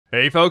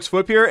Hey folks,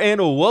 fWhip here,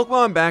 and welcome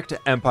on back to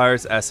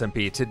Empires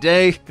SMP.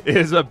 Today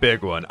is a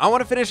big one. I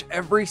want to finish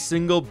every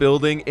single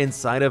building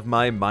inside of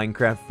my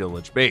Minecraft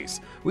village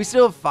base. We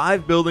still have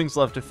 5 buildings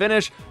left to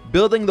finish,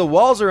 building the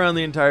walls around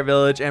the entire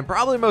village, and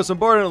probably most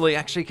importantly,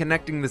 actually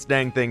connecting this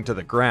dang thing to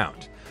the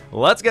ground.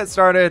 Let's get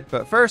started,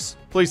 but first,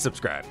 please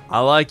subscribe. I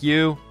like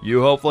you.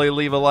 You hopefully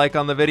leave a like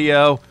on the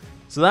video.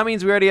 So that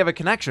means we already have a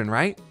connection,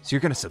 right? So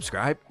you're gonna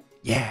subscribe?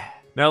 Yeah.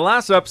 Now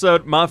last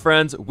episode, my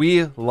friends,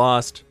 we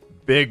lost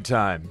big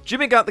time.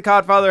 Jimmy got the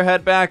Codfather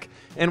head back,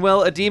 and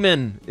well, a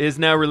demon is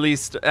now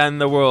released in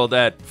the world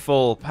at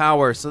full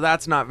power, so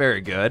that's not very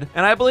good.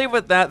 And I believe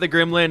with that, the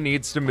Grimland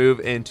needs to move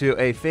into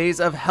a phase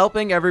of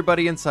helping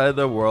everybody inside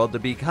the world to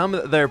become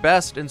their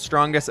best and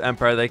strongest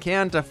empire they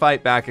can to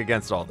fight back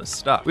against all this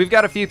stuff. We've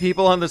got a few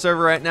people on the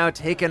server right now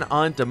taking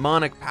on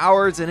demonic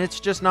powers, and it's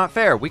just not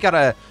fair. We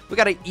gotta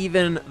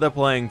even the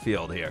playing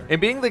field here.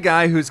 And being the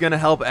guy who's gonna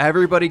help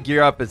everybody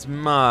gear up as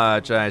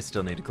much, I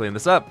still need to clean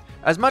this up,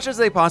 as much as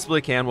they possibly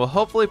can will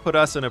hopefully put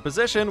us in a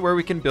position where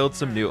we can build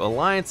some new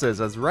alliances,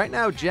 as right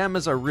now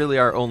gems are really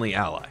our only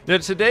ally. Now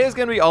today is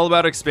going to be all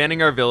about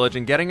expanding our village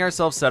and getting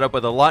ourselves set up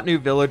with a lot new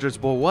villagers.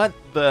 But what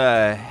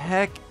the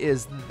heck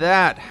is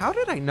that? How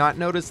did I not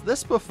notice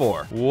this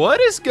before? What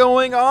is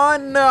going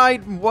on?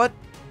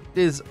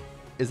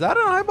 Is that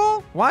an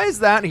eyeball? Why is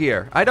that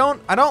here? I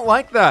don't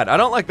like that. I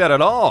don't like that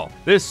at all.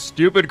 This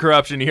stupid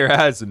corruption here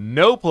has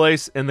no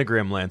place in the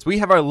Grimlands. We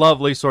have our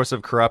lovely source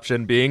of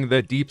corruption being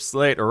the deep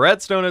slate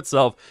redstone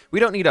itself. We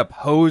don't need a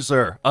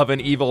poser of an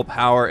evil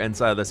power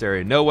inside this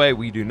area. No way,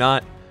 we do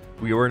not.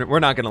 We're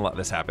not gonna let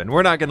this happen.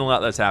 We're not gonna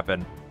let this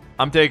happen.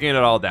 I'm taking it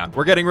all down.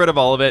 We're getting rid of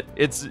all of it.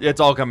 It's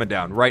all coming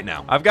down right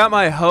now. I've got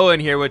my hoe in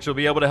here, which will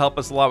be able to help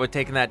us a lot with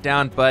taking that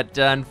down, but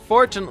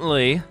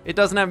unfortunately, it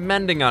doesn't have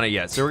mending on it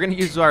yet. So we're gonna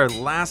use our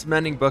last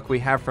mending book we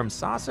have from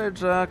Sausage,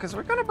 because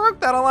we're gonna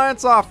break that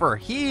alliance offer.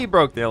 He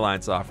broke the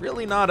alliance off,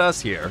 really not us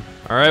here.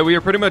 All right, we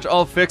are pretty much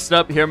all fixed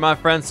up here, my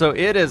friends, so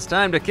it is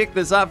time to kick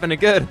this off in a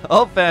good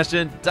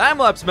old-fashioned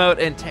time-lapse mode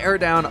and tear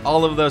down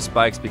all of those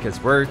spikes, because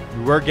we're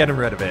getting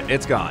rid of it.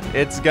 It's gone.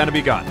 It's gonna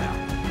be gone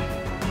now.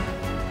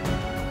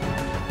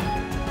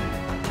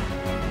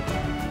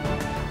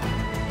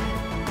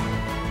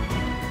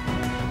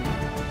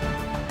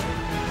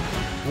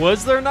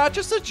 Was there not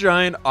just a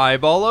giant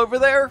eyeball over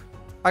there?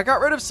 I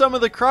got rid of some of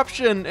the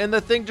corruption and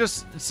the thing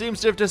just seems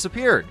to have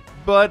disappeared.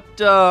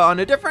 But on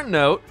a different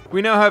note,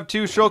 we now have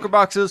 2 shulker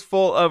boxes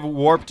full of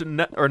warped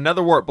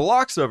nether warp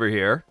blocks over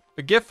here.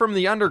 A gift from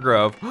the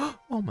Undergrove.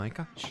 Oh my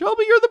god.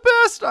 Shelby, you're the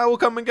best! I will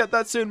come and get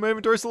that soon. My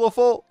inventory's a little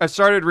full. I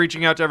started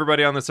reaching out to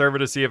everybody on the server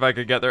to see if I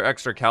could get their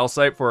extra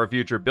calcite for a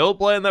future build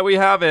plan that we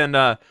have,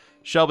 and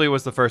Shelby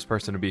was the first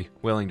person to be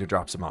willing to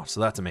drop some off,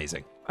 so that's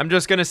amazing. I'm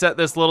just gonna set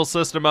this little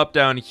system up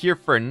down here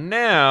for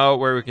now,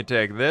 where we can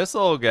take this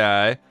little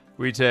guy,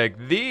 we take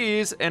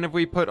these, and if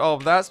we put all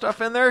of that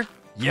stuff in there,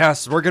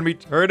 yes, we're gonna be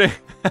turning,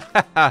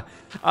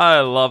 I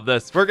love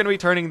this. We're gonna be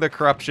turning the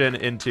corruption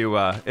into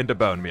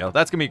bone meal.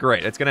 That's gonna be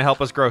great. It's gonna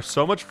help us grow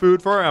so much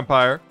food for our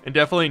empire, and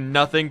definitely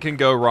nothing can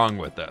go wrong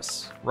with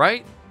this,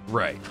 right?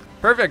 Right.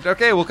 Perfect.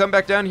 Okay, we'll come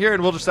back down here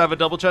and we'll just have a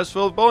double chest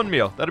full of bone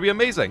meal. That'll be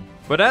amazing.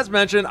 But as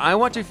mentioned, I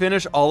want to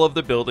finish all of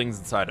the buildings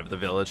inside of the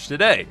village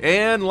today.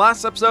 And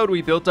last episode,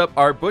 we built up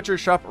our butcher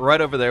shop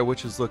right over there,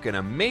 which is looking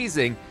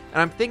amazing.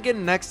 And I'm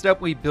thinking next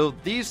up, we build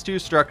these 2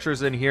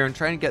 structures in here and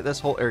try and get this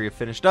whole area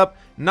finished up.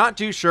 Not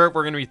too sure if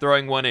we're going to be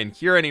throwing one in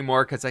here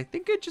anymore, because I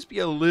think it'd just be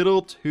a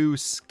little too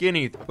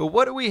skinny. But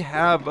what do we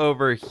have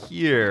over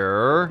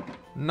here?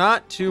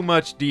 Not too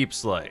much deep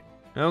slate.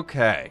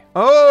 Okay.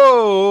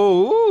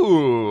 Oh,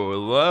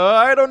 ooh,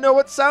 I don't know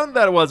what sound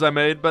that was I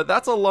made, but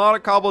that's a lot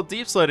of cobbled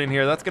deep slate in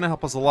here. That's gonna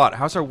help us a lot.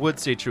 How's our wood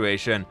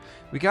situation?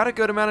 We got a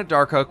good amount of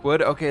dark oak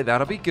wood. Okay,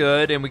 that'll be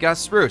good. And we got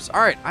spruce. All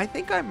right, I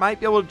think I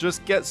might be able to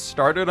just get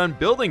started on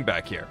building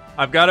back here.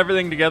 I've got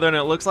everything together, and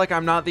it looks like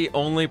I'm not the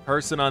only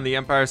person on the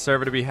Empire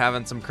server to be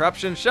having some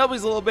corruption.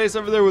 Shelby's little base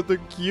over there with the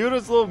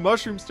cutest little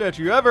mushroom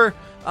statue ever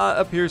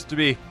appears to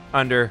be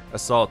under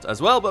assault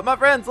as well. But my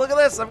friends, look at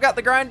this. I've got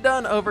the grind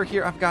done over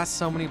here. I've got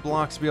so many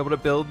blocks to be able to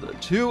build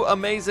 2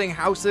 amazing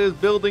houses,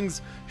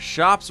 buildings,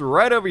 shops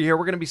right over here.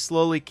 We're going to be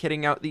slowly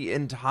kitting out the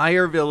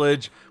entire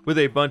village with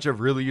a bunch of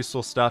really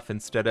useful stuff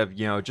instead of,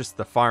 you know, just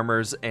the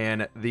farmers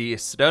and the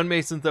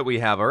stonemasons that we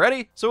have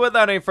already. So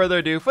without any further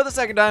ado, for the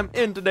second time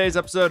in today's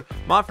episode,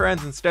 my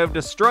friends, instead of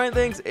destroying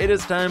things, it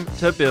is time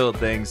to build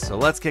things. So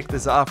let's kick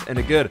this off in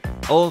a good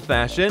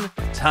old-fashioned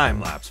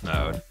time-lapse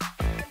mode.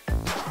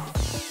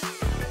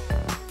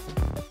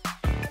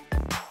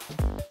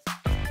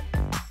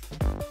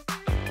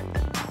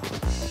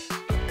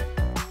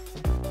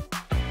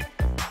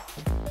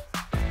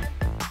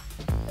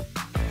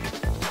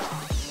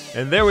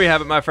 And there we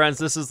have it, my friends.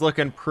 This is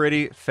looking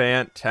pretty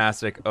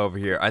fantastic over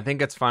here. I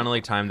think it's finally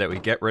time that we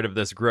get rid of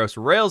this gross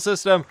rail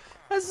system,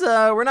 as as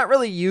we're not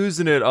really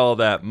using it all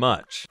that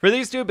much. For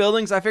these two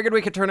buildings, I figured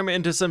we could turn them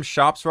into some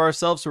shops for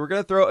ourselves, so we're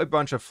going to throw a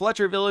bunch of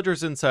Fletcher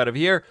villagers inside of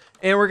here,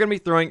 and we're going to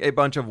be throwing a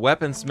bunch of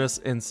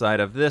weaponsmiths inside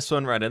of this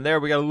one right in there.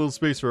 We got a little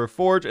space for a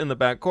forge in the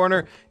back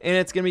corner, and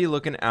it's going to be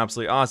looking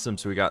absolutely awesome.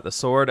 So we got the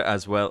sword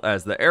as well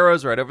as the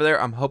arrows right over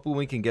there. I'm hoping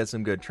we can get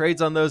some good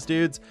trades on those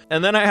dudes.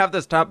 And then I have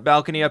this top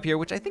balcony up here,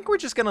 which I think we're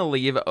just going to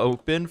leave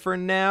open for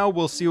now.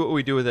 We'll see what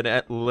we do with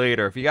it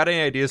later. If you got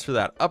any ideas for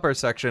that upper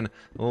section,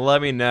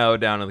 let me know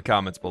down in the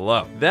comments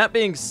below. That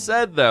being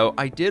said, though,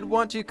 I did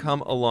want to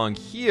come along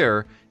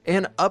here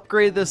and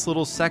upgrade this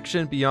little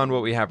section beyond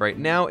what we have right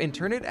now and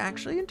turn it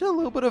actually into a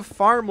little bit of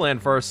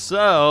farmland for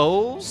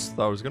ourselves.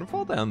 Thought I was gonna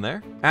fall down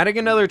there. Adding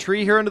another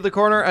tree here into the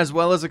corner, as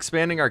well as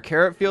expanding our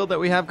carrot field that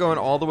we have going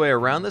all the way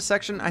around this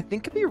section, I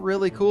think could be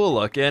really cool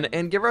looking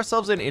and give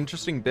ourselves an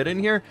interesting bit in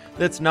here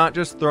that's not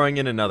just throwing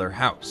in another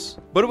house.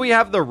 But we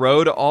have the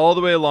road all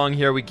the way along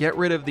here. We get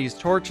rid of these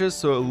torches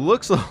so it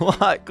looks a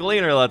lot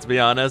cleaner, let's be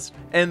honest.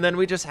 And then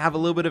we just have a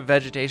little bit of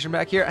vegetation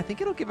back here. I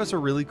think it'll give us a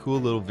really cool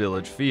little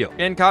village feel.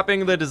 And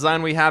copying the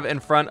design we have in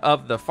front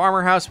of the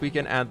farmer house, we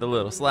can add the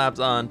little slabs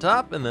on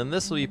top, and then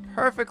this will be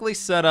perfectly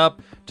set up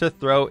to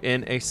throw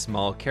in a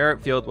small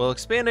carrot field, well,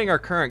 expanding our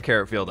current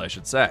carrot field, I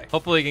should say.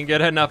 Hopefully we can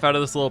get enough out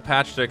of this little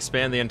patch to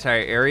expand the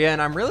entire area,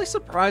 and I'm really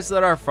surprised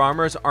that our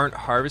farmers aren't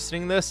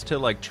harvesting this to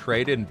like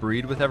trade and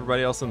breed with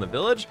everybody else in the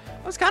village.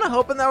 I was kind of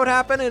hoping that would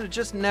happen, and it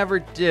just never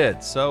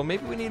did, so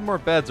maybe we need more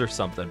beds or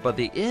something, but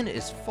the inn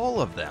is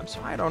full of them,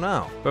 so I don't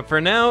know. But for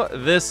now,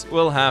 this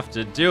will have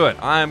to do it.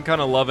 I'm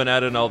kind of loving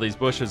adding all these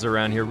bushes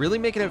around here, really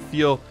making it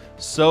feel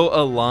so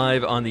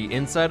alive on the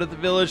inside of the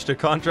village to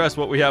contrast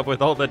what we have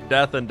with all the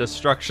death and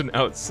destruction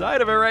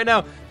outside of it right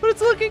now. But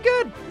it's looking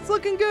good. It's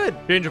looking good.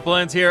 Change of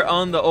plans here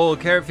on the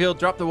old carrot field.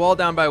 Drop the wall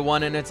down by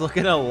 1, and it's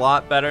looking a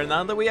lot better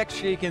now that we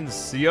actually can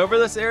see over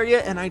this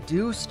area. And I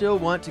do still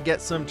want to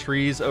get some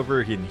trees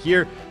over in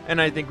here,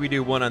 and I think we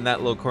do one on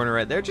that little corner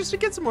right there just to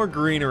get some more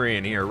greenery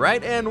in here,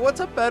 right? And what's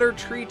a better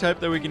tree type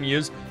that we can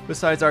use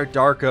besides our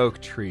dark oak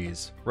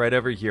trees? Right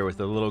over here with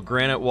the little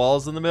granite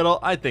walls in the middle.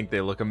 I think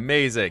they look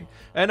amazing.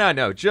 And I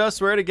know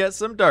just where to get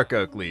some dark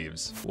oak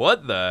leaves.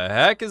 What the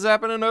heck is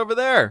happening over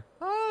there?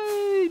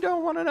 I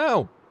don't want to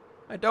know.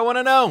 I don't want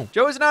to know.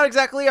 Joe is not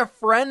exactly a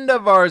friend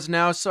of ours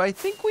now, so I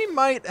think we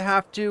might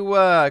have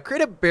to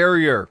create a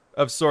barrier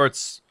of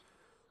sorts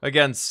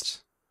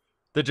against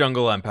the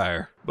Jungle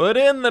Empire. But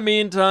in the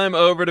meantime,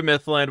 over to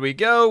Mythland we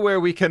go, where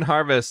we can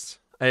harvest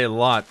a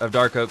lot of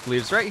dark oak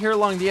leaves right here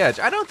along the edge.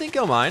 I don't think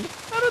he'll mind.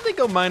 I don't think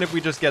he'll mind if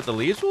we just get the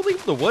leaves. We'll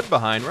leave the wood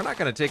behind. We're not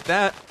going to take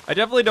that. I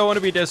definitely don't want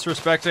to be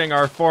disrespecting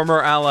our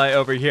former ally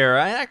over here.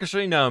 I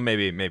actually, no,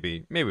 maybe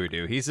we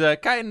do. He's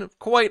kind of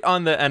quite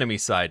on the enemy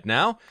side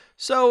now.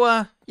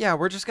 So, yeah,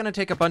 we're just gonna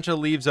take a bunch of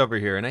leaves over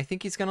here, and I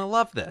think he's gonna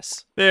love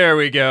this. There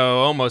we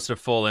go, almost a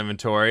full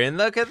inventory, and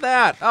look at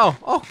that.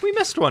 Oh, we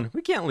missed one.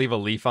 We can't leave a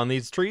leaf on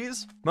these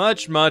trees.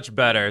 Much, much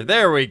better.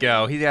 There we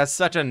go. He has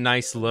such a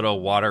nice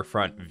little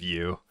waterfront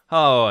view.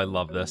 Oh, I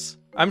love this.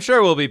 I'm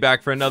sure we'll be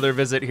back for another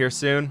visit here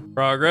soon.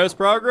 Progress,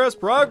 progress,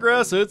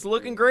 progress. It's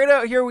looking great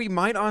out here. We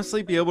might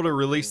honestly be able to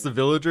release the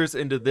villagers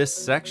into this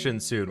section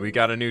soon. We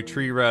got a new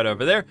tree right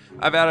over there.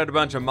 I've added a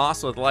bunch of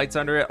moss with lights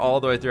under it all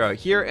the way throughout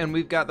here, and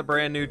we've got the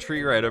brand new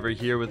tree right over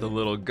here with a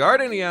little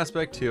garden-y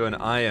aspect too, and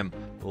I am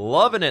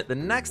loving it. The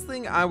next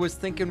thing I was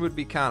thinking would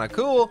be kind of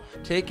cool,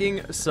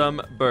 taking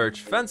some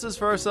birch fences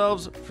for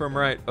ourselves from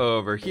right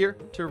over here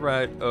to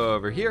right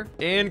over here,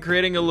 and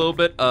creating a little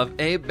bit of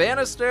a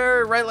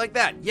banister right like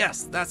that.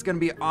 Yes, that's gonna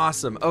be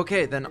awesome.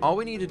 Okay, then all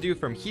we need to do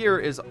from here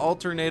is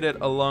alternate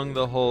it along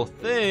the whole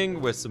thing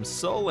with some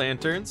soul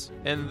lanterns,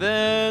 and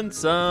then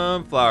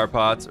some flower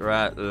pots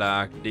right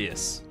like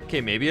this. Okay,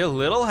 maybe a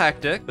little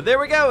hectic, but there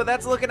we go.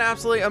 That's looking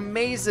absolutely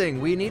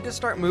amazing. We need to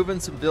start moving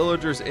some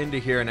villagers into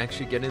here and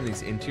actually getting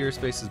these interior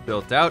spaces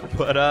built out.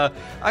 But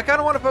I kind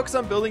of want to focus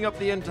on building up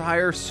the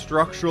entire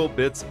structural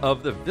bits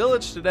of the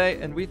village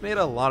today, and we've made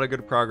a lot of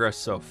good progress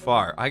so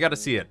far. I gotta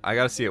see it. I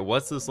gotta see it.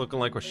 What's this looking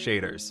like with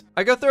shaders?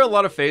 I go through a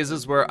lot of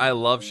phases where I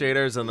love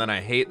shaders and then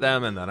I hate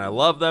them and then I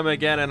love them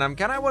again, and I'm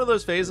kind of one of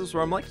those phases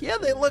where I'm like, yeah,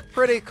 they look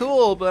pretty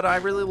cool, but I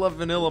really love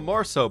vanilla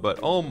more so. But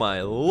oh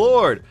my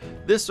lord,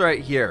 this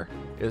right here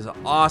is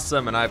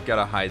awesome, and I've got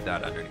to hide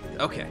that underneath.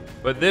 Okay,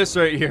 but this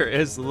right here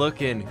is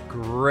looking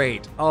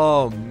great.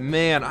 Oh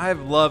man,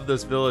 I've loved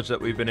this village that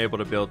we've been able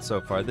to build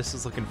so far. This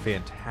is looking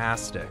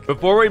fantastic.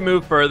 Before we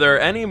move further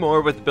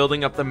anymore with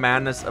building up the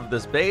madness of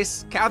this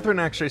base, Catherine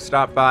actually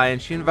stopped by and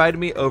she invited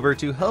me over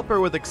to help her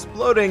with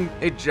exploding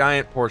a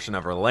giant portion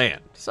of her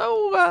land.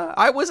 So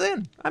I was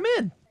in. I'm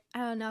in. I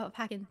don't know if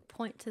I can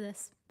point to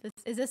this.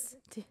 Does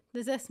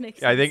this make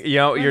sense? I think, you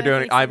know, you're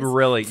doing, I'm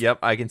really, yep,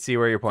 I can see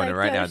where you're pointing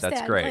right now.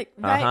 That's great.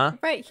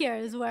 Like, right here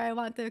is where I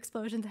want the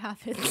explosion to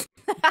happen.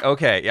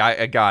 Okay, yeah,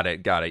 I got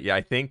it. Yeah,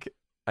 I think,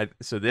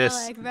 so this.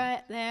 So like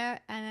right there,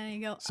 and then you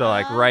go so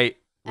like right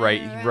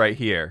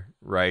here.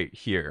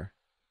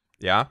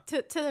 Yeah?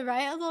 To the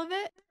right a little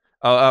bit.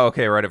 Oh,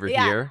 okay, right over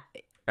here.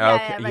 Yeah,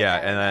 okay, right yeah,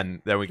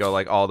 and then we go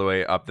like all the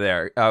way up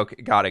there.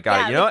 Okay, got it.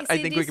 You know what?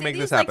 I think we can make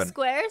this happen. Like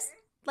squares?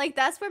 Like,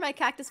 that's where my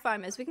cactus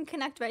farm is. We can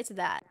connect right to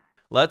that.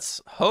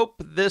 Let's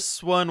hope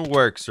this one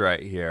works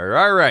right here.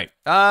 All right.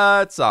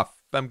 It's off.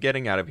 I'm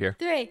getting out of here.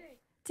 3,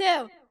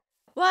 2,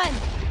 1.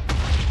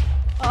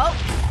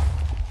 Oh.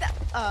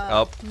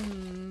 Oh.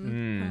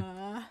 Run.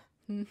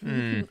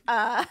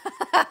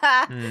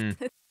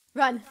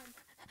 Run.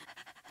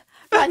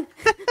 Run.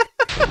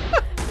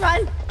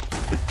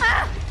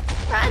 Ah.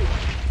 Run.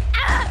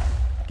 Ah.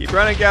 Keep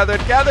running, Gathered.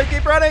 Gathered,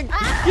 keep running.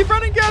 Keep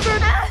running,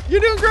 Gathered.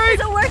 You're doing great.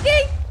 Is it working?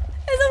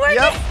 Is it working?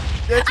 Yep.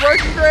 It's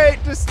working great.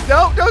 Just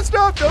don't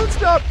stop. Don't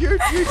stop. You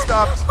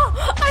stopped.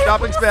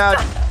 Stopping's bad.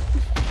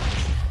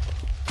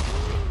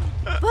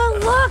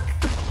 But look.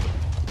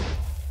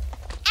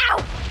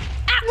 Ow.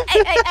 Ow.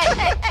 Hey.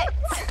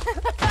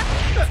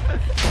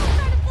 Trying to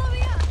blow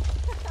me up.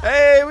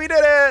 Hey, we did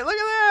it. Look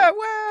at that.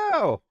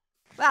 Wow.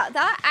 Wow,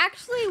 that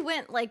actually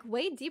went like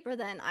way deeper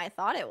than I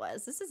thought it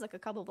was. This is like a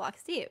couple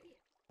blocks deep.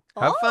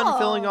 Have fun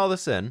filling all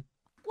this in.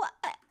 What?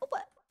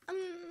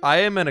 I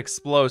am an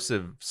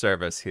explosive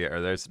service here.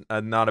 There's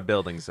not a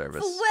building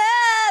service.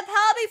 fWhip,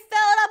 help me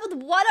fill it up with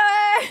water.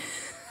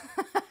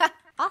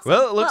 Awesome.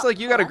 Well, it looks like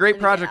you got a great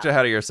project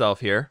ahead of yourself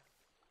here.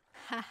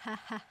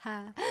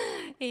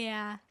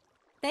 Yeah.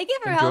 Thank you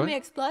for helping me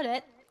explode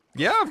it.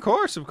 Yeah, of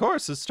course.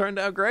 It's turned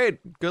out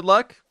great. Good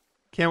luck.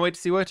 Can't wait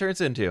to see what it turns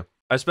into.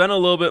 I spent a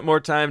little bit more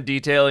time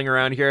detailing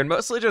around here and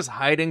mostly just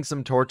hiding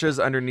some torches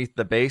underneath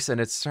the base, and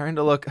it's starting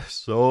to look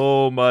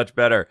so much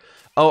better.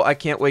 Oh, I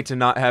can't wait to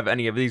not have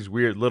any of these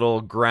weird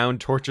little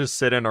ground torches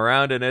sitting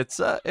around, and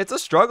it's a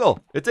struggle.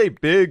 It's a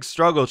big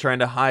struggle trying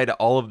to hide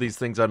all of these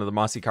things under the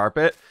mossy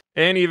carpet.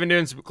 And even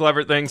doing some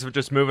clever things of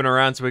just moving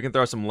around so we can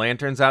throw some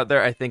lanterns out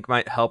there, I think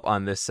might help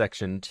on this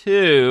section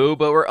too.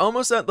 But we're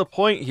almost at the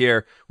point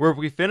here where if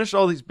we finish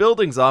all these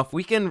buildings off,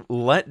 we can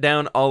let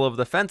down all of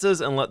the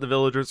fences and let the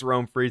villagers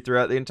roam free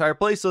throughout the entire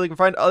place so they can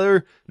find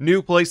other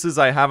new places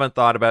I haven't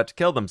thought about to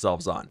kill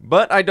themselves on.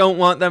 But I don't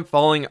want them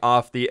falling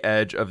off the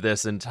edge of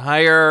this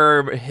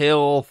entire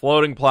hill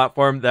floating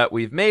platform that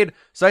we've made.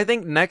 So I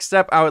think next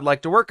step I would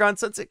like to work on,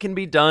 since it can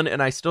be done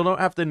and I still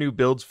don't have the new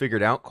builds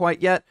figured out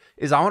quite yet,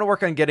 is I want to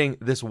work on getting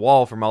this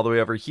wall from all the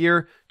way over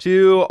here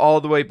to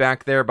all the way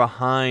back there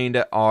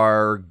behind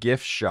our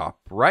gift shop,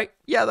 right?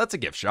 Yeah, that's a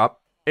gift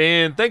shop.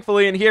 And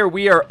thankfully in here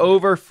we are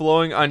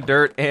overflowing on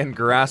dirt and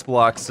grass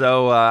blocks,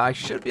 so I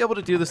should be able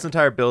to do this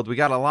entire build. We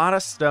got a lot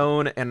of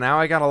stone, and now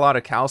I got a lot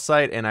of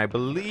calcite, and I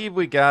believe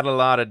we got a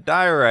lot of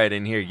diorite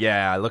in here.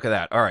 Yeah, look at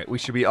that. All right, we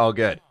should be all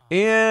good.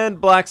 And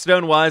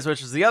blackstone wise,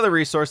 which is the other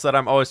resource that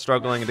I'm always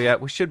struggling to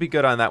get, we should be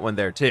good on that one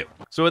there too.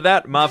 So with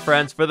that, my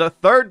friends, for the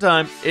third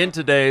time in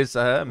today's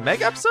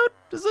mega episode,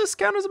 does this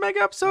count as a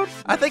mega episode?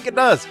 I think it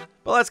does.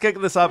 But let's kick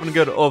this off in a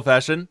good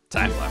old-fashioned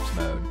time-lapse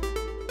mode.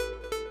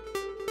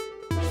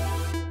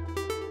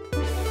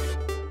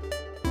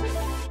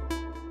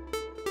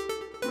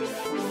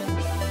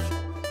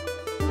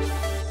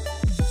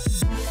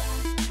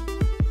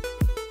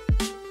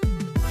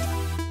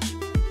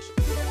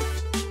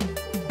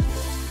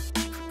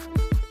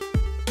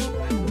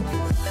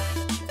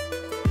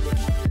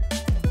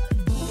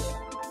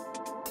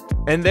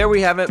 And there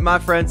we have it, my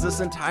friends.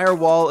 This entire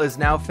wall is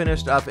now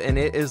finished up, and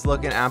it is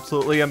looking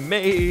absolutely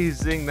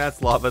amazing.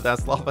 That's lava,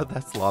 that's lava,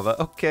 that's lava.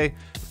 Okay,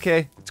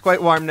 it's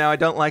quite warm now. I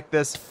don't like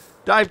this.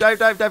 Dive.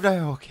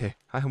 Okay,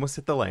 I almost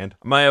hit the land.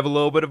 I might have a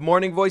little bit of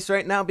morning voice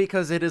right now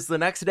because it is the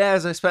next day,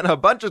 as I spent a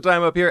bunch of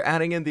time up here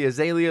adding in the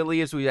azalea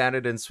leaves. We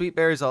added in sweet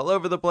berries all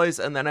over the place,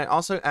 and then I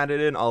also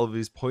added in all of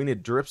these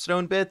pointed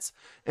dripstone bits,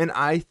 and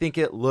I think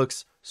it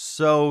looks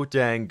so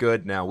dang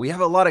good now. We have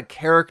a lot of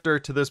character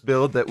to this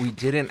build that we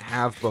didn't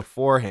have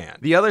beforehand.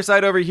 The other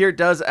side over here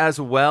does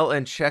as well,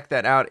 and check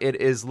that out. It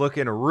is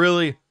looking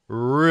really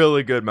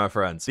good, my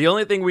friends. The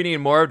only thing we need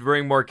more of to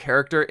bring more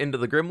character into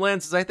the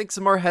Grimlands is I think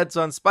some more heads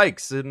on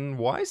spikes. And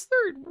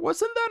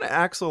wasn't that an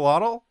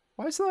axolotl?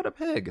 Why is that a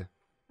pig?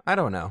 I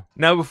don't know.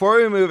 Now, before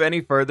we move any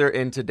further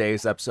in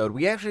today's episode,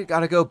 we actually got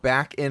to go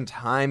back in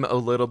time a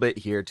little bit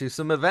here to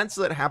some events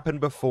that happened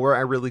before I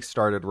really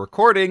started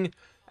recording,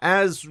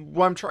 as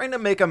I'm trying to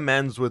make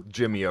amends with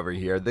Jimmy over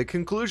here. The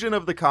conclusion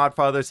of the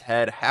Codfather's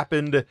head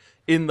happened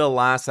in the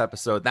last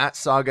episode. That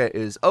saga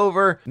is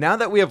over. Now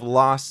that we have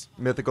lost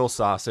Mythical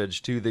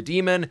Sausage to the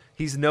demon,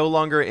 he's no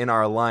longer in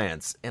our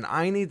alliance, and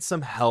I need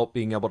some help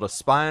being able to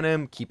spy on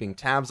him, keeping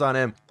tabs on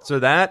him. So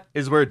that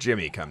is where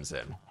Jimmy comes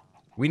in.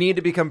 We need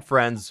to become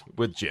friends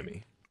with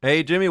Jimmy.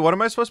 Hey, Jimmy, what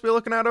am I supposed to be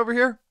looking at over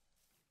here?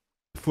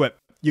 fWhip,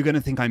 you're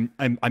gonna think I'm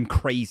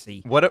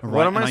crazy. What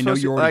am I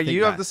supposed to?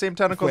 You have that. the same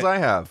tentacles fWhip, I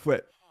have.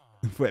 fWhip,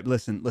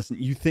 listen.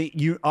 You think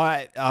you're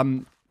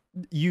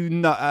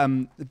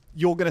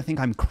gonna think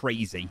I'm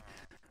crazy,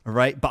 all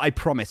right? But I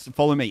promise.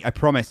 Follow me. I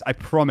promise.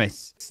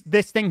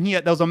 This thing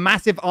here, there was a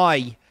massive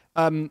eye.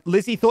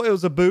 Lizzie thought it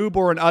was a boob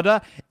or an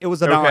udder. It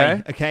was an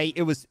eye. Okay.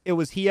 It was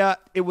here.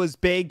 It was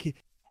big,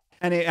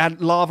 and it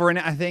had lava in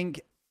it, I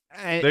think.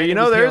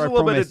 There's a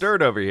little bit of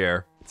dirt over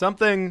here.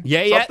 Something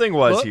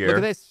was here. Look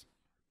at this.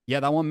 Yeah,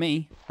 that one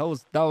me.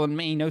 That one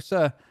me. No,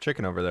 sir.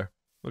 Chicken over there.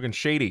 Looking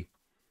shady.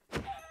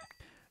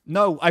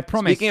 No, I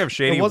promise. Speaking of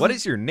shady, what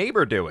is your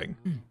neighbor doing?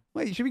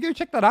 Wait, should we go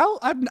check that out?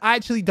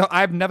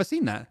 I've never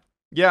seen that.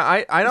 Yeah,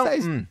 I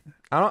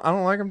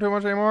don't like him too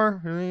much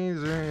anymore.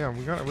 Yeah,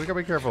 we gotta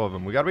be careful of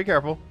him. We gotta be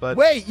careful. But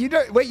wait,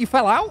 you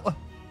fell out?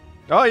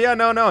 Oh yeah,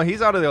 no,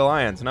 he's out of the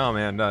alliance. No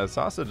man,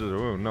 Sausage is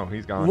no,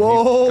 he's gone.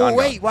 Whoa, He's gone.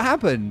 wait, what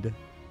happened?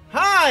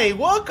 Hi,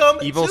 welcome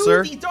Evil, to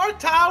sir? the Dark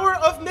Tower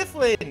of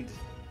Mifflin.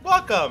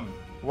 Welcome.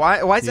 Why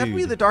does that have to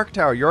be Dude. the Dark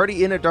Tower? You're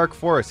already in a dark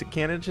forest.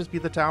 Can't it just be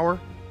the tower?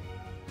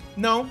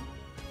 No,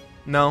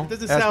 No, it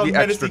doesn't it has to sound be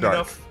extra menacing dark.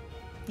 enough.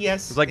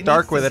 Yes. It's like it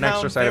dark needs with to an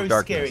extra sound side of very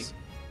darkness.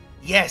 scary.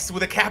 Yes,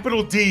 with a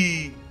capital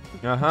D.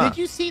 Uh-huh. Did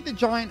you see the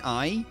giant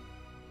eye?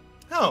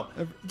 Oh,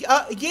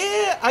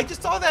 yeah, I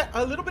just saw that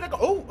a little bit ago.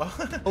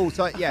 Oh. Oh,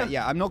 so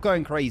yeah, I'm not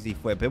going crazy,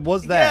 fWhip. It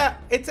was there.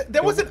 Yeah,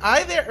 there was an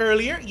eye there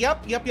earlier.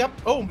 Yep.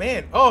 Oh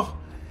man. Oh,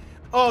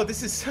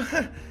 this is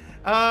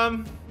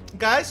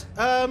guys,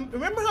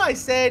 remember how I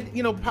said,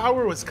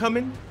 power was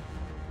coming?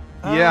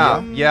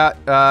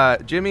 Yeah.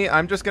 Jimmy,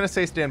 I'm just gonna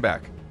say stand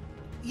back.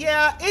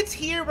 Yeah, it's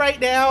here right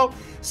now.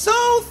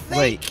 So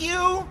thank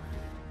you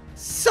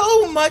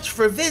so much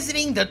for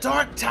visiting the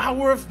Dark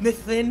Tower of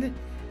Mifflin.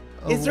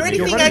 Is there Oh,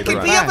 anything you're I running can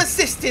pretty be of fast.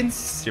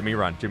 assistance? Jimmy,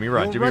 run. Jimmy, You're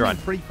run. Jimmy, running run.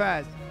 pretty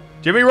fast.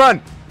 Jimmy, run.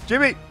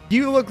 Jimmy.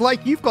 You look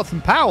like you've got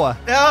some power.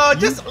 Oh,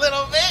 just a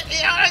little bit.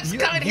 Yeah, it's you-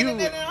 coming in you-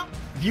 there now.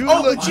 You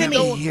Oh, look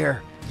Jimmy.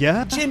 Here.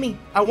 Yeah? Jimmy,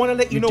 I want to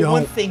let you You know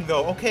one don't. thing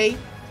though, okay?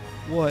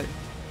 What?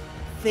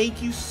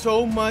 Thank you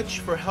so much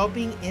for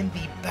helping in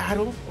the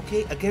battle,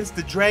 okay, against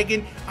the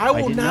dragon. I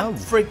will didn't not know.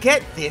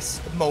 forget this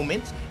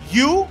moment.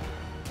 You,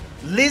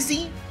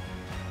 Lizzie,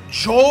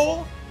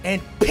 Joel,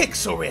 and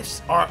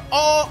Pixelriffs are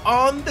all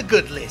on the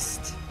good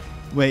list.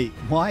 Wait,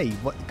 why?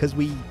 What? Because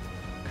we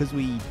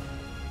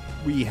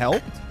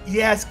helped?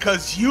 Yes,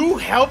 because you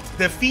helped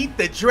defeat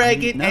the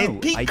dragon, I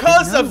and didn't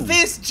because know. of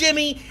this,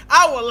 Jimmy,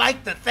 I would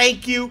like to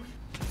thank you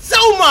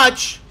so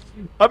much.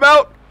 I'm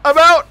out. I'm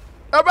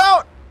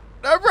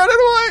running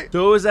away.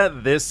 So it was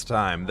at this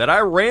time that I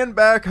ran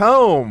back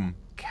home,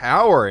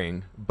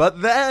 cowering.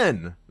 But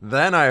then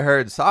I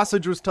heard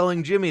Sausage was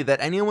telling Jimmy that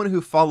anyone who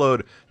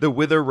followed the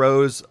Wither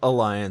Rose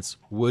Alliance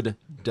would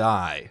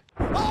die.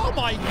 Oh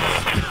my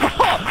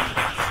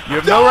god! You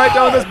have no right to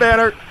own this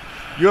banner.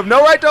 You have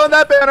no right to own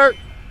that banner.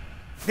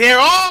 They're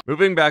all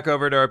Moving back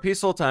over to our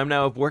peaceful time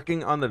now of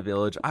working on the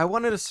village, I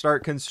wanted to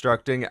start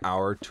constructing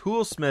our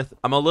toolsmith.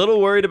 I'm a little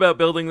worried about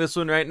building this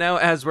one right now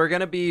as we're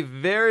going to be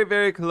very,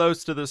 very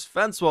close to this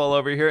fence wall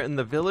over here and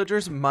the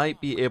villagers might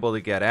be able to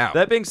get out.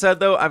 That being said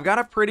though, I've got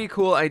a pretty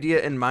cool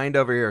idea in mind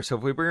over here. So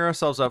if we bring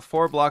ourselves up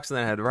 4 blocks and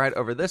then head right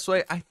over this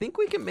way, I think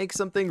we can make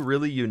something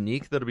really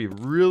unique that'll be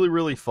really,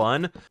 really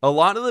fun. A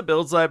lot of the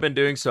builds that I've been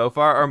doing so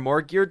far are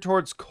more geared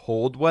towards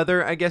cold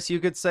weather, I guess you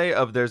could say,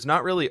 of there's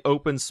not really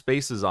open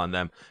spaces on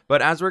them.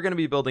 But as we're going to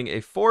be building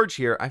a forge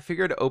here, I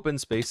figured open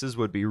spaces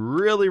would be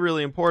really,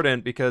 really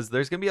important because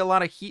there's going to be a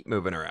lot of heat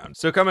moving around.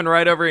 So coming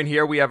right over in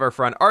here, we have our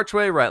front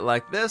archway right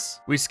like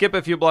this. We skip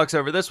a few blocks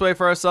over this way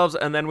for ourselves,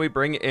 and then we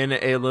bring in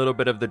a little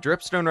bit of the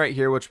dripstone right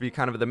here, which would be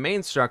kind of the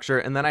main structure.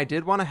 And then I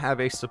did want to have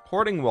a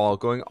supporting wall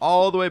going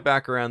all the way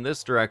back around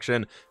this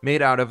direction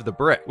made out of the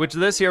brick, which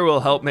this here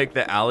will help make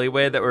the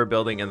alleyway that we're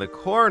building in the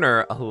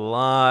corner a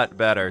lot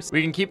better. So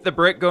we can keep the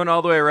brick going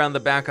all the way around the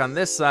back on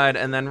this side,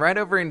 and then right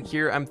over in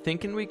here, I'm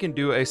thinking we can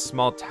do a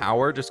small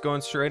tower just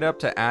going straight up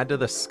to add to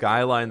the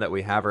skyline that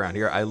we have around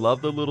here. I love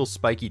the little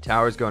spiky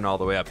towers going all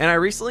the way up. And I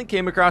recently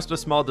came across a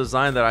small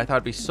design that I thought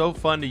would be so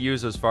fun to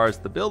use as far as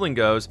the building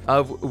goes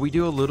of we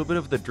do a little bit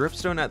of the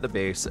dripstone at the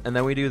base, and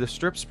then we do the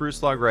strip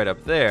spruce log right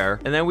up there,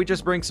 and then we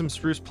just bring some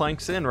spruce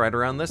planks in right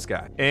around this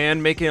guy.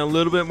 And making it a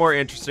little bit more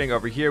interesting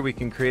over here, we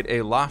can create a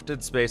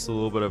lofted space, a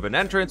little bit of an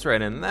entrance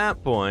right in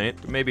that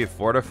point, maybe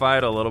fortify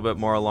it a little bit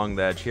more along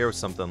the edge here with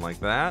something like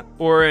that.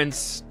 Or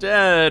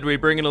instead, we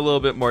bring in a little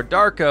bit more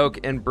dark oak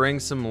and bring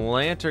some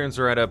lanterns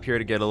right up here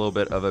to get a little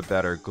bit of a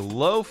better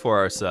glow for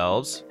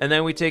ourselves. And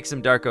then we take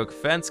some dark oak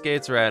fence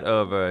gates right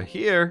over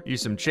here,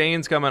 use some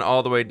chains coming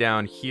all the way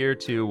down here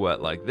to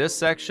like this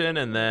section.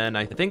 And then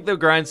I think the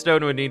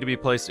grindstone would need to be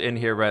placed in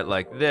here right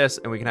like this,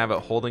 and we can have it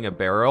holding a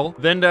barrel.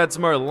 Then to add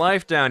some more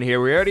life down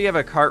here, we already have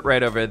a cart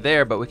right over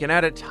there, but we can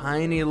add a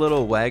tiny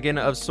little wagon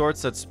of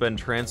sorts that's been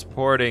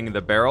transporting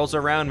the barrels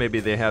around. Maybe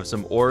they have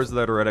some ores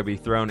that are ready to be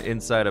thrown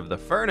inside of the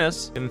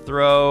furnace, and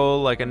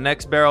throw like a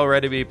next barrel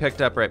ready to be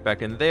picked up right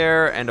back in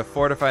there. And to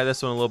fortify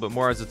this one a little bit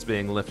more as it's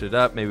being lifted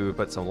up, maybe we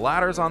put some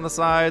ladders on the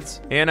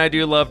sides. And I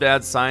do love to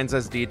add signs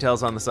as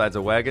details on the sides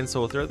of wagons, so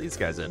we'll throw these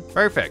guys in.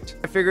 Perfect.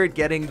 I figured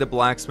getting the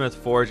blacksmith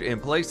forge in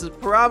place is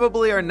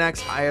probably our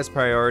next highest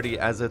priority,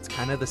 as it's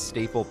kind of the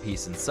staple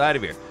piece inside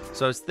of here.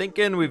 So I was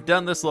thinking, we've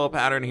done this little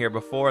pattern here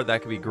before,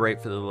 that could be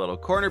great for the little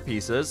corner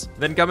pieces.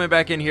 Then coming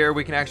back in here,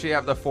 we can actually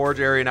have the forge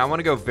area, and I want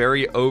to go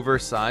very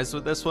oversized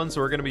with this one,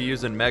 so we're going to be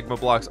using magma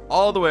blocks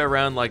all the way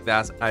around like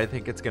that. I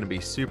think it's going to be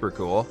super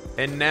cool.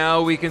 And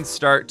now we can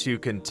start to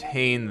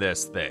contain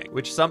this thing,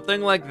 which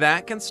something like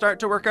that can start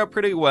to work out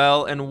pretty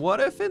well. And what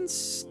if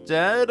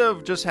instead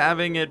of just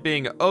having it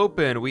being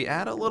open, we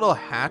add a little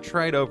hatch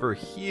right over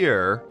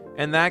here,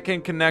 And that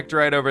can connect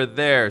right over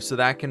there, so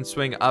that can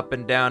swing up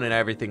and down and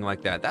everything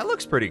like that. That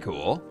looks pretty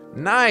cool.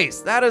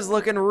 Nice, that is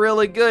looking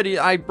really good.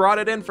 I brought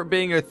it in from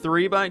being a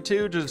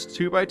 3x2, just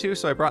 2x2,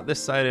 so I brought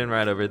this side in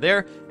right over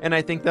there, and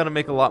I think that'll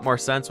make a lot more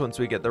sense once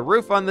we get the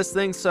roof on this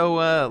thing, so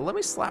let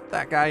me slap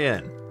that guy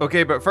in.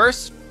 Okay, but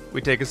first,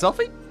 we take a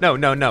selfie?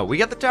 No, we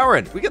get the tower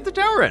in. We get the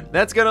tower in.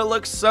 That's gonna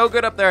look so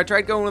good up there. I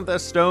tried going with a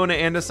stone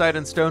andesite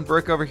and stone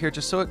brick over here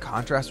just so it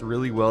contrasts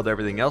really well to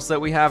everything else that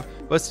we have,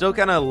 but still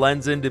kind of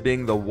lends into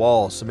being the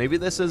wall. So maybe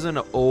this is an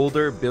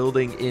older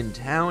building in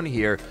town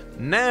here.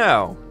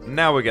 Now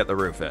we get the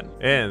roof in.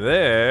 And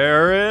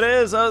there it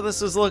is. Oh,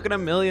 this is looking a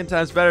million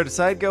times better.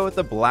 Decided to go with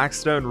the black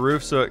stone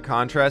roof so it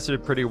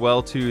contrasted pretty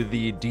well to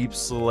the deep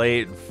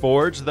slate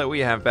forge that we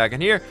have back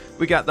in here.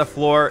 We got the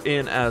floor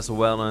in as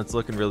well, and it's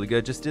looking really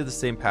good. Just did the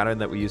same pattern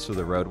that we used for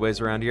the roadways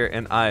around here,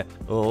 and I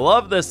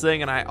love this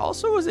thing. And I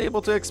also was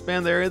able to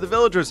expand the area the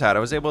villagers had. I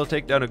was able to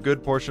take down a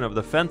good portion of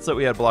the fence that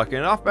we had blocking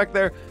it off back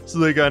there, so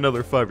they got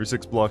another 5 or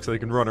 6 blocks they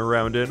can run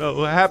around in.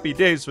 Oh, happy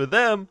days for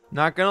them.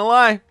 Not gonna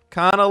lie.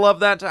 Kinda love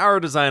that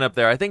tower design up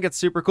there. I think it's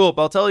super cool,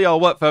 but I'll tell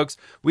y'all what, folks.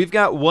 We've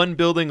got one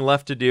building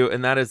left to do,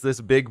 and that is this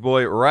big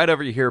boy right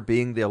over here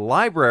being the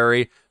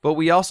library, but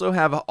we also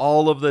have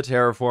all of the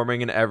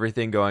terraforming and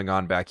everything going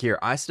on back here.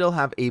 I still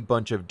have a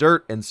bunch of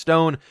dirt and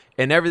stone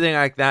and everything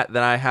like that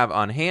that I have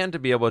on hand to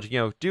be able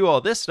to, do all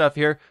this stuff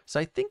here.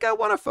 So I think I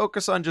want to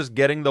focus on just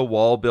getting the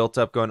wall built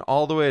up, going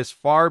all the way as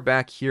far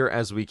back here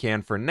as we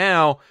can for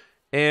now,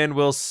 and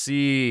we'll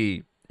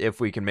see if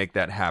we can make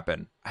that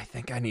happen. I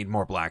think I need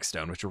more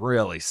blackstone, which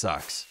really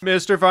sucks.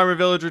 Mr. Farmer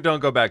Villager, don't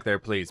go back there,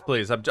 please.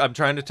 I'm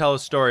trying to tell a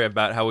story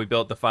about how we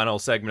built the final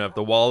segment of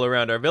the wall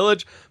around our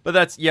village, but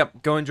that's,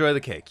 yep, go enjoy the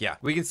cake. Yeah,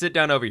 we can sit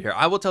down over here.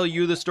 I will tell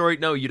you the story.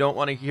 No, you don't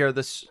want to hear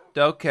this.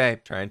 Okay,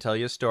 try and tell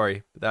you a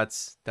story.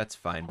 That's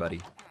fine,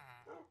 buddy.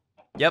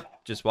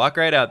 Yep, just walk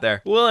right out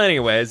there. Well,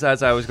 anyways,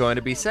 as I was going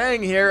to be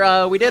saying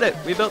here, we did it.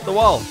 We built the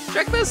wall.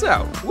 Check this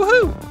out.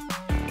 Woohoo!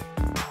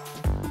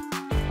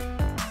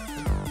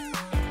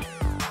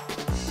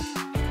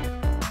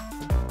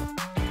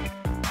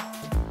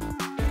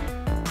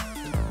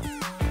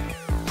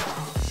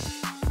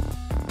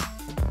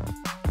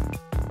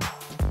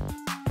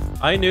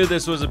 I knew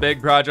this was a big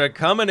project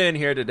coming in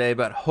here today,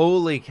 but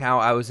holy cow,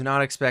 I was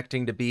not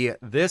expecting to be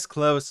this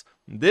close,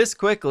 this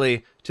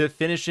quickly, to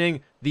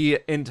finishing the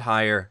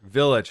entire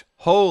village.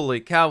 Holy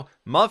cow,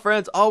 my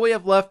friends, all we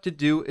have left to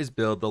do is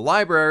build the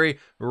library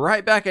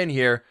right back in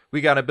here.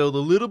 We got to build a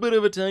little bit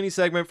of a tiny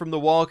segment from the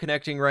wall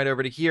connecting right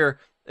over to here,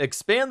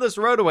 expand this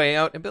roadway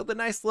out, and build a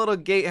nice little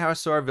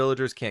gatehouse so our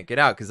villagers can't get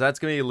out, because that's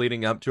going to be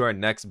leading up to our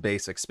next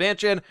base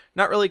expansion.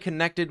 Not really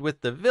connected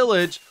with the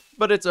village,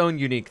 but its own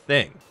unique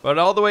thing. But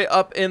all the way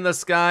up in the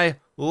sky,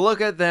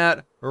 look at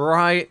that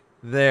right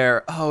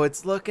there. Oh,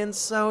 it's looking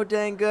so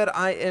dang good.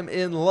 I am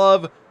in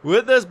love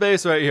with this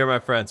base right here, my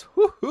friends.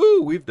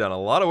 Woohoo, we've done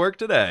a lot of work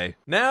today.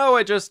 Now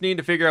I just need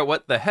to figure out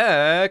what the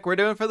heck we're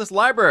doing for this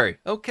library.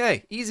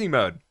 Okay, easy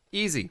mode.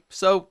 Easy.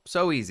 So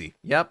easy.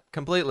 Yep,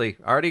 completely.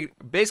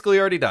 Basically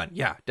already done.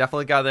 Yeah,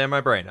 definitely got that in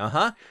my brain.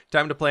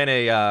 Time to plan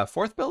a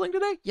fourth building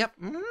today? Yep.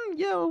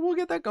 Yeah, we'll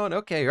get that going.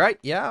 Okay, right?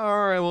 Yeah,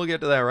 all right, we'll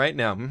get to that right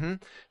now.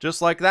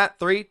 Just like that,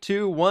 3,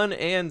 2, 1,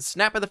 and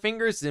snap of the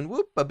fingers, and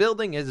whoop, a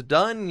building is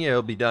done. Yeah,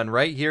 it'll be done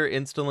right here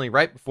instantly,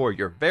 right before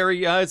your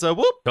very eyes.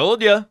 Whoop,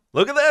 told ya.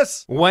 Look at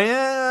this.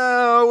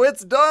 Wow,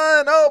 it's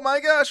done. Oh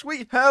my gosh,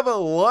 we have a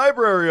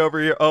library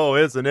over here. Oh,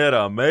 isn't it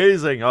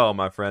amazing? Oh,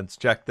 my friends,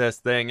 check this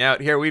thing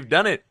out here. We've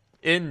done it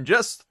in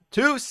just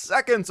 2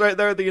 seconds right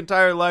there. The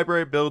entire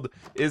library build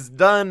is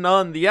done.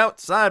 On the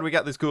outside, we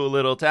got these cool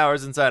little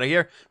towers inside of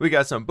here. We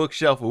got some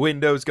bookshelf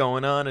windows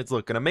going on. It's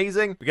looking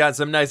amazing. We got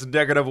some nice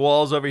decorative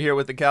walls over here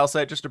with the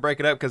calcite just to break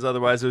it up, because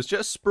otherwise it was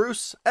just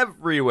spruce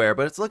everywhere.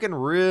 But it's looking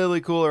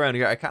really cool around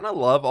here. I kind of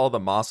love all the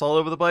moss all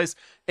over the place.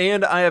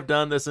 And I have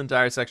done this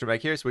entire section back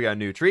here. So we got a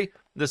new tree.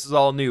 This is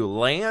all new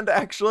land,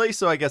 actually.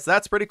 So I guess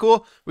that's pretty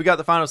cool. We got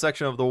the final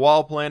section of the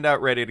wall planned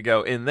out, ready to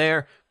go in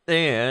there.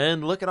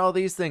 And look at all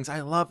these things. I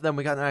love them.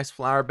 We got nice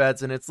flower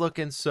beds, and it's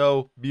looking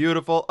so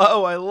beautiful.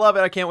 Oh, I love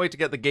it. I can't wait to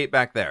get the gate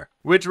back there,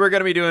 which we're going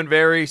to be doing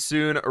very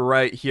soon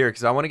right here,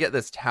 because I want to get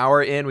this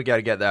tower in. We got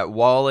to get that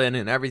wall in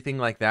and everything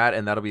like that,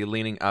 and that'll be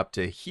leaning up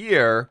to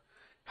here.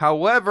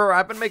 However,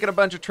 I've been making a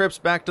bunch of trips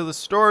back to the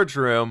storage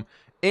room,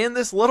 and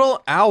this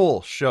little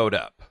owl showed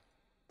up.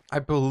 I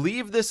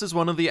believe this is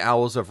one of the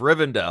owls of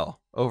Rivendell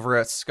over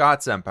at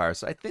Scott's Empire.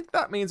 So I think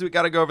that means we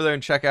got to go over there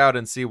and check out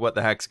and see what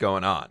the heck's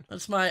going on.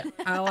 That's my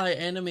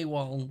ally-enemy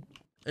wall.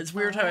 It's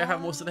weird how I have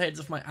most of the heads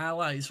of my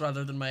allies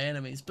rather than my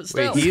enemies, but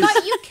still. Wait,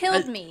 Scott, you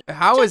killed me.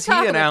 How is he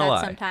an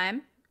ally?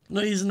 Sometime.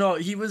 No, he's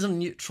not. He was a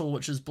neutral,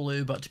 which is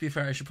blue, but to be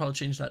fair, I should probably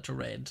change that to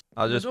red.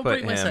 I'll just don't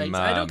put break my him... sides.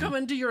 I don't come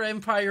into your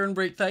empire and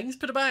break things.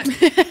 Put it back.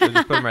 I'll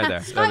just put him right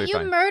there. Scott, you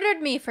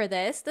murdered me for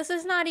this. This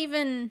is not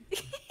even...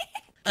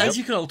 As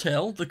you can all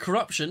tell, the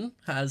corruption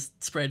has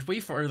spread way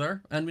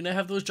further, and we now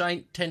have those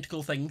giant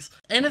tentacle things.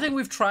 Anything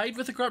we've tried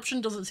with the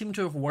corruption doesn't seem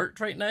to have worked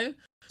right now.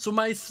 So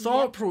my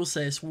thought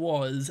process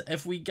was,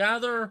 if we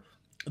gather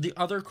the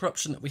other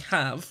corruption that we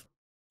have,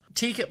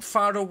 take it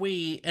far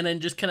away and then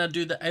just kind of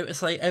do the out of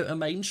sight, out of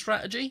mind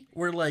strategy.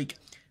 We're like,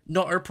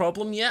 not our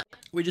problem yet.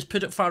 We just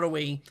put it far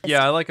away.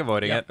 Yeah, I like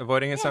avoiding it.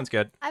 Avoiding it sounds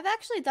good. I've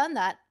actually done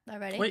that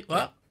already. Wait,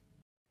 what?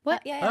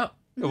 What? Yeah.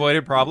 Oh.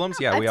 Avoided problems?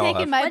 Yeah, we I've all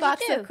taken have. my What'd you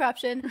box do? of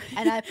corruption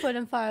and I put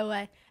them far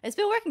away. It's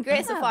been working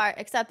great so far,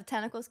 except the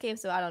tentacles came,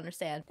 so I don't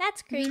understand.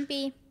 That's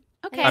creepy.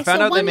 Okay, I found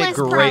so out they one make less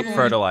great problem.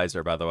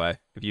 fertilizer, by the way.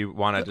 If you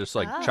want to just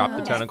like chop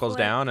the Oh. tentacles Fwhip.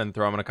 down and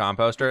throw them in a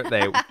composter,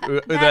 they're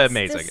That's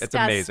amazing. It's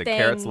amazing.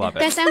 Carrots love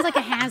That it. sounds like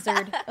a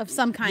hazard of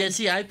some kind. Yeah,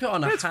 see, I put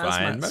on a It's fine.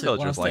 hazmat My suit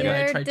villagers last like time it.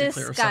 I You're tried to clear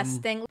some...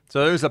 disgusting.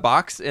 So there's a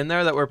box in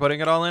there that we're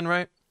putting it all in,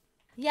 right?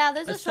 Yeah,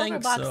 there's I a silver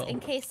think box so.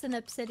 encased in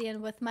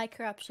obsidian with my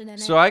corruption in it.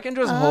 So I can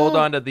just hold Oh.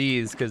 on to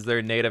these because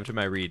they're native to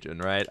my region,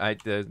 right?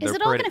 They're Is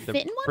it all pretty, gonna fit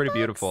in one pretty box?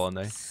 beautiful, and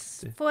they.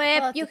 Fwhip,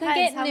 Well, it you can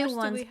depends. get How new much do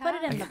ones. we Put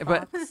it in have? the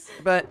But box.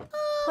 but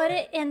Put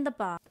it in the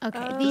box.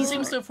 Okay, Oh. these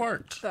Seems are... to have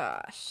worked.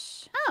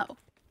 Gosh. Oh.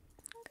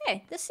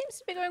 Okay, this seems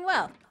to be going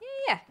well.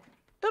 Yeah.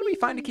 it'll be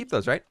fine to keep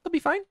those, right? It'll be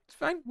fine. It's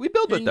fine. We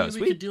build with We those.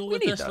 could deal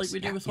with need this those. like we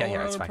do Yeah, with yeah, all yeah,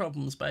 our it's other fine.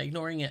 problems by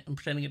ignoring it and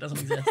pretending it doesn't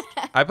exist.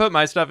 I put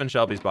my stuff in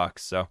Shelby's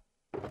box, so.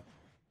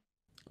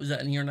 Is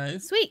that in here now?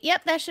 Sweet.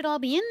 Yep, that should all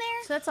be in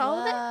there. So that's all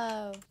of it.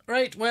 Whoa.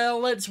 Right, well,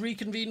 let's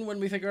reconvene when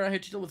we figure out how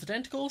to deal with the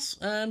tentacles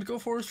and go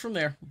forward from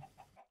there.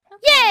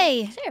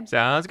 Yay!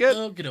 Sounds good.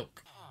 Okie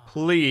doke.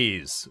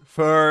 Please,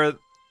 for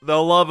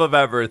the love of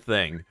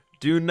everything,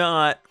 do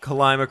not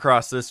climb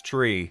across this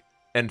tree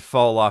and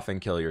fall off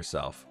and kill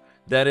yourself.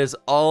 That is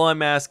all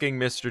I'm asking,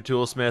 Mr.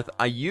 Toolsmith.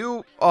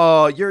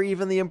 You're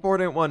even the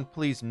important one.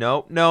 Please,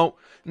 no.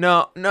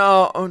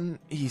 Oh,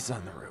 he's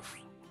on the roof.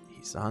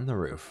 He's on the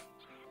roof.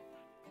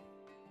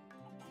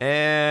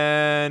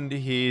 And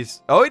he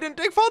didn't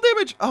take fall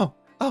damage.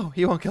 Oh,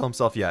 he won't kill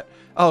himself yet.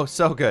 Oh,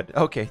 so good.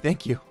 Okay,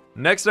 thank you.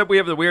 Next up, we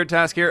have the weird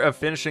task here of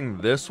finishing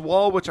this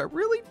wall, which I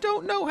really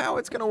don't know how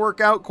it's going to work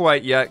out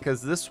quite yet,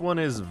 because this one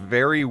is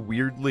very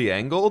weirdly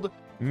angled.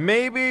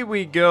 Maybe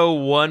we go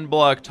one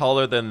block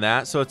taller than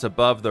that, so it's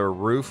above the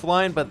roof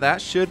line, but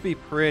that should be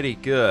pretty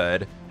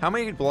good. How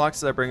many blocks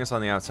does that bring us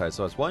on the outside?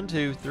 So it's 1,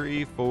 2,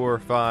 3, 4,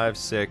 5,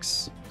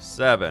 6,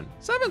 7.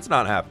 7's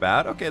not half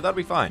bad. Okay, that'll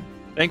be fine.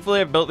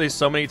 Thankfully, I've built these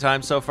so many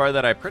times so far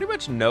that I pretty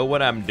much know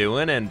what I'm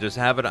doing and just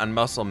have it on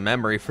muscle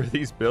memory for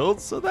these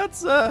builds, so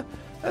that's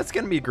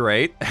gonna be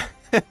great.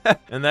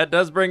 And that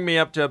does bring me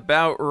up to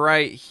about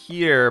right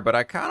here, but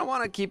I kind of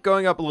want to keep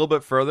going up a little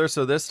bit further,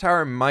 so this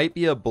tower might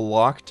be a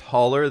block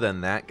taller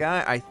than that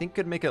guy. I think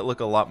could make it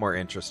look a lot more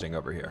interesting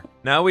over here.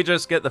 Now we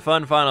just get the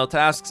fun final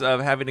tasks of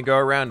having to go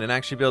around and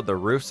actually build the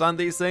roofs on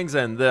these things,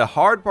 and the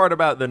hard part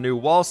about the new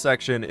wall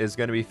section is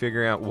going to be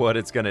figuring out what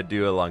it's going to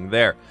do along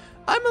there.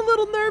 I'm a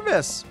little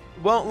nervous,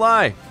 won't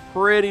lie.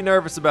 Pretty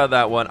nervous about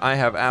that one. I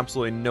have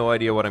absolutely no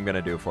idea what I'm going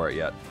to do for it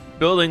yet.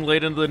 Building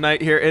late into the night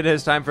here, it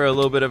is time for a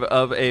little bit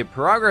of a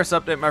progress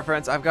update, my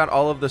friends. I've got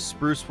all of the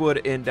spruce wood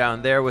in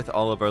down there with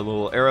all of our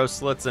little arrow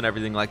slits and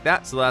everything like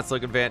that, so that's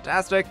looking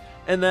fantastic.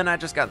 And then I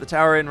just got the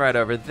tower in right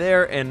over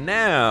there, and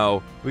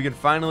now we can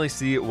finally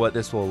see what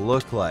this will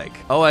look like.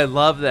 Oh, I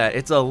love that.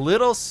 It's a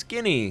little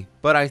skinny,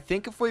 but I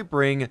think if we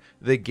bring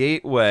the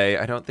gateway,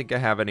 I don't think I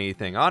have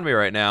anything on me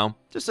right now,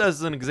 just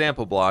as an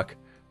example block,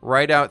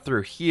 right out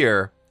through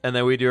here, and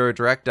then we do a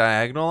direct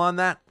diagonal on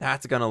that,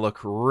 that's gonna look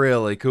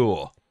really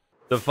cool.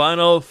 The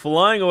final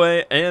flying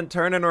away and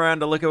turning around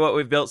to look at what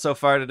we've built so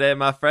far today,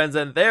 my friends.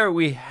 And there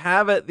we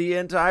have it. The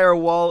entire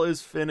wall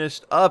is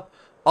finished up.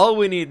 All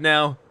we need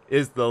now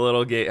is the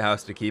little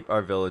gatehouse to keep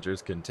our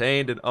villagers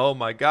contained. And oh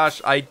my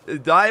gosh, I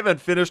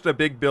haven't finished a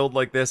big build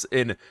like this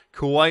in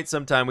quite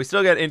some time. We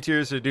still got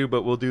interiors to do,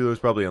 but we'll do those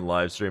probably in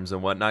live streams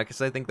and whatnot,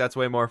 because I think that's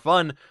way more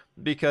fun,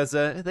 because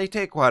they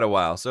take quite a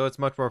while. So it's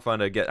much more fun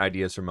to get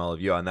ideas from all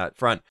of you on that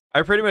front. I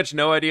have pretty much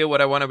no idea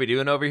what I want to be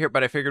doing over here,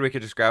 but I figured we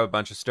could just grab a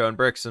bunch of stone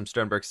bricks, some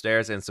stone brick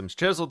stairs, and some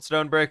chiseled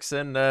stone bricks,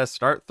 and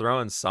start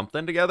throwing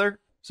something together.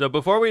 So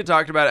before we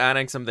talked about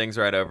adding some things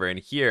right over in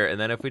here,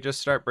 and then if we just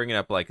start bringing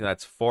up, like,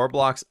 that's 4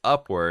 blocks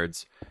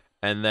upwards,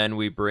 and then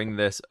we bring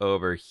this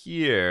over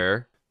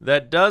here,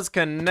 that does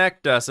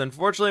connect us.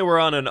 Unfortunately, we're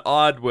on an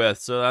odd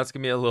width, so that's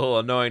going to be a little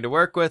annoying to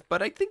work with,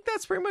 but I think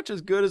that's pretty much as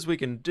good as we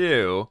can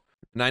do.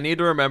 And I need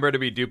to remember to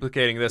be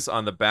duplicating this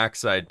on the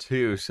backside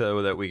too,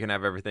 so that we can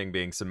have everything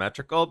being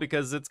symmetrical,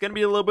 because it's going to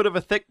be a little bit of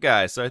a thick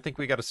guy, so I think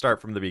we got to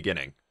start from the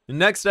beginning.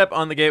 Next step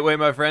on the gateway,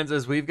 my friends,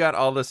 is we've got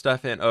all this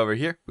stuff in over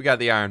here. We got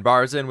the iron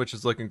bars in, which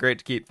is looking great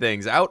to keep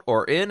things out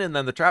or in, and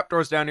then the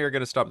trapdoors down here are going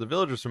to stop the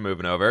villagers from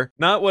moving over.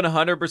 Not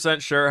 100%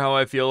 sure how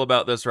I feel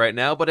about this right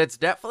now, but it's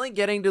definitely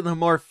getting to the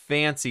more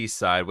fancy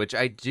side, which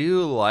I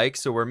do like,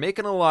 so we're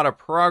making a lot of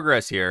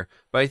progress here,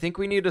 but I think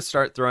we need to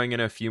start throwing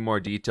in a few more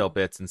detail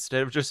bits.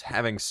 Instead of just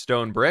having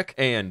stone brick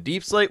and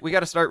deep slate, we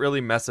got to start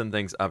really messing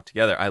things up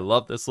together. I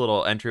love this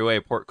little entryway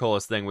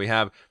portcullis thing we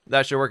have.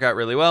 That should work out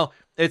really well.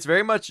 It's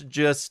very much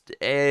just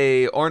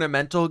a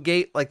ornamental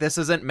gate. Like, this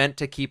isn't meant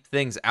to keep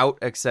things out,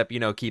 except, you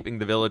know, keeping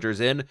the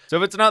villagers in. So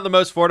if it's not the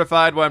most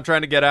fortified, what I'm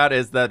trying to get at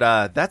is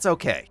that that's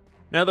okay.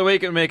 Now the way we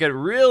can make it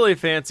really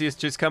fancy is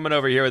just coming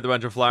over here with a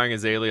bunch of flowering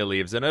azalea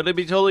leaves, and it'll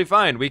be totally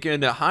fine. We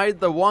can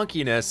hide the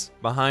wonkiness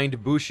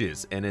behind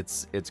bushes, and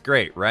it's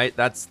great, right?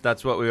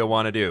 That's what we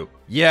want to do.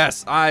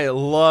 Yes, I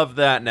love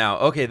that now.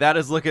 Okay, that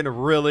is looking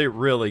really,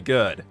 really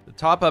good. The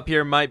top up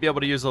here might be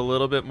able to use a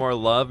little bit more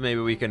love. Maybe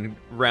we can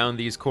round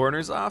these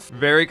corners off.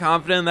 Very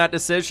confident in that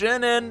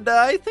decision, and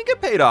I think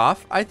it paid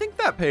off. I think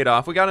that paid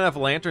off. We got enough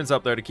lanterns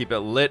up there to keep it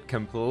lit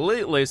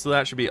completely, so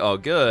that should be all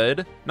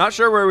good. Not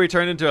sure where we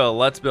turn into a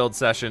let's build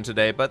session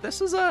today, but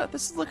this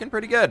is looking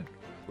pretty good.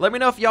 Let me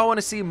know if y'all want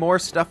to see more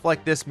stuff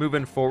like this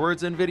moving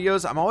forwards in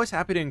videos. I'm always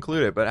happy to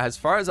include it, but as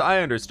far as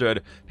I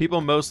understood,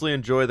 people mostly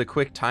enjoy the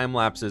quick time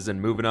lapses and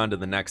moving on to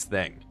the next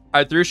thing.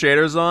 I threw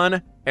shaders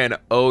on, and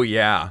oh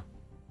yeah,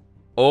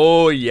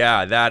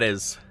 that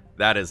is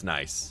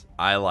nice.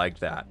 I like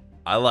that.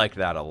 I like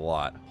that a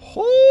lot.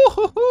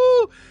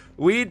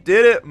 We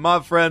did it,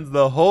 my friends.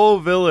 The whole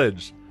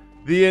village,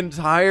 the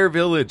entire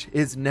village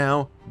is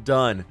now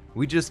done.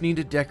 We just need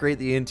to decorate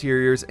the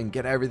interiors and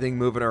get everything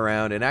moving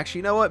around. And actually,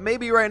 you know what?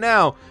 Maybe right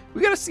now,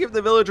 we gotta see if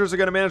the villagers are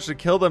gonna manage to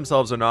kill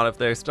themselves or not if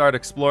they start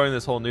exploring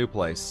this whole new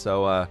place.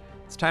 So,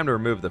 it's time to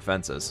remove the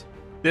fences.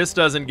 This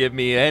doesn't give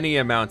me any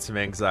amounts of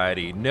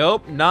anxiety.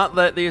 Nope, not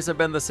that these have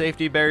been the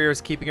safety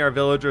barriers keeping our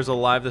villagers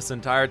alive this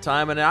entire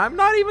time. And I'm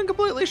not even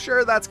completely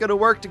sure that's gonna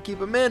work to keep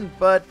them in,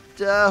 but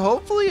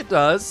hopefully it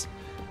does.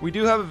 We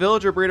do have a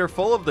villager breeder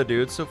full of the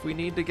dudes, so if we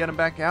need to get them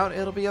back out,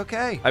 it'll be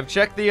okay. I've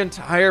checked the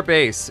entire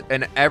base,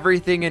 and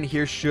everything in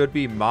here should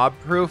be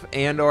mob-proof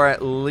and or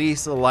at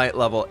least a light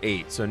level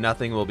 8, so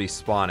nothing will be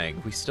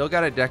spawning. We still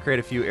gotta decorate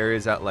a few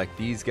areas out like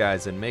these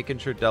guys and making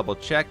sure double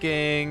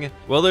checking.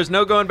 Well, there's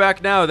no going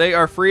back now. They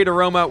are free to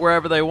roam out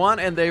wherever they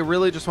want, and they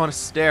really just want to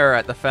stare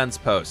at the fence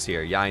posts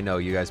here. Yeah, I know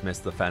you guys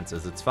missed the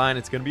fences. It's fine.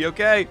 It's gonna be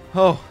okay.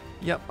 Oh.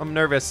 Yep, I'm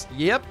nervous.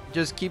 Yep,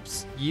 just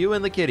keeps you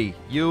and the kitty.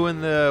 You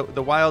and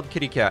the wild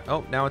kitty cat.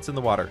 Oh, now it's in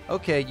the water.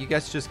 Okay, you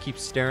guys just keep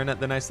staring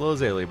at the nice little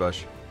azalea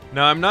bush.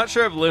 Now, I'm not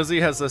sure if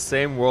Lizzie has the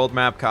same world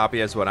map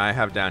copy as what I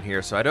have down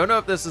here, so I don't know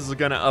if this is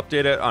going to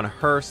update it on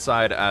her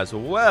side as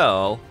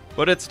well.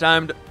 But it's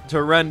time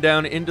to run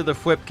down into the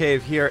fWhip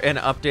cave here and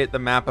update the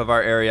map of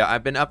our area.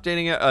 I've been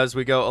updating it as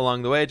we go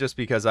along the way just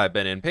because I've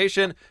been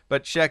impatient,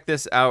 but check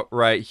this out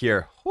right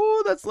here.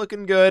 Ooh, that's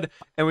looking good.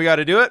 And we got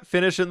to do it.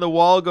 Finishing the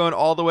wall going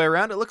all the way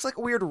around. It looks like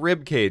a weird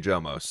rib cage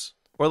almost.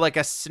 Or like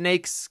a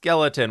snake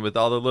skeleton with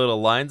all the little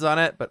lines on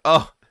it. But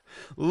oh,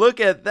 look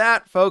at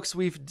that, folks.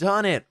 We've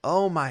done it.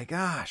 Oh my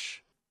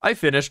gosh. I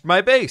finished my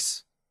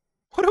base.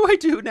 What do I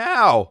do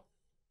now?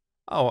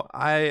 Oh,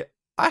 I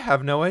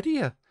have no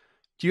idea.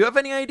 Do you have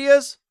any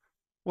ideas?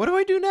 What do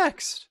I do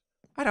next?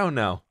 I don't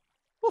know.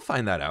 We'll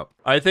find that out.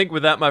 I think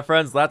with that, my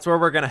friends, that's where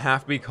we're going to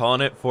have to be calling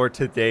it for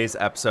today's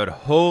episode.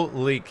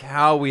 Holy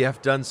cow, we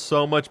have done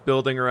so much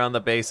building around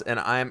the base,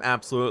 and I'm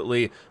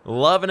absolutely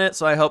loving it.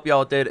 So I hope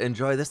y'all did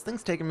enjoy. This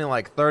thing's taken me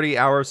like 30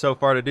 hours so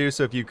far to do,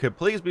 so if you could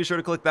please be sure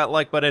to click that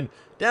like button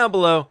down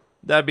below.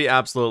 That'd be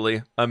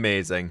absolutely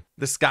amazing.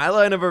 The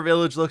skyline of our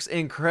village looks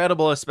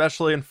incredible,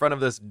 especially in front of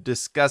this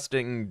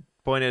disgusting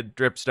pointed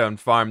dripstone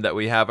farm that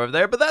we have over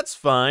there, but that's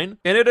fine.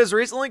 And it has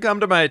recently come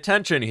to my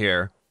attention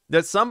here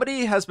that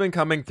somebody has been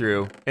coming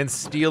through and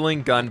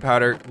stealing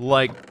gunpowder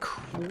like,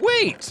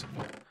 wait,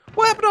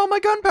 what happened to all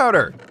my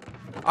gunpowder?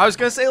 I was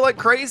gonna say like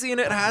crazy,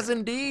 and it has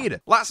indeed.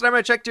 Last time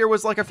I checked here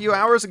was like a few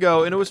hours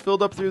ago, and it was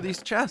filled up through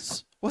these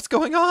chests. What's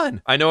going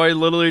on? I know I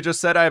literally just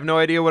said I have no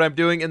idea what I'm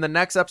doing in the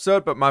next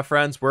episode, but my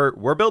friends,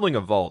 we're building a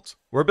vault.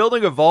 We're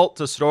building a vault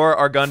to store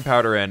our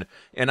gunpowder in,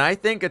 and I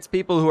think it's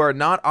people who are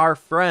not our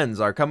friends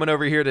are coming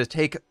over here to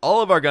take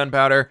all of our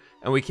gunpowder,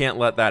 and we can't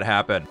let that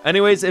happen.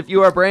 Anyways, if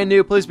you are brand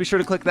new, please be sure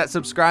to click that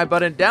subscribe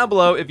button down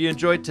below. If you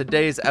enjoyed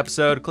today's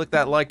episode, click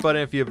that like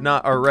button if you have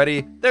not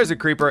already. There's a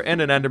creeper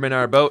and an enderman in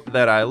our boat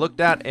that I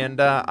looked at,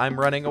 and I'm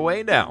running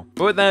away now.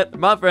 But with that,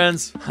 my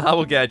friends, I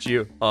will catch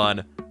you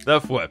on the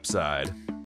fWhip side.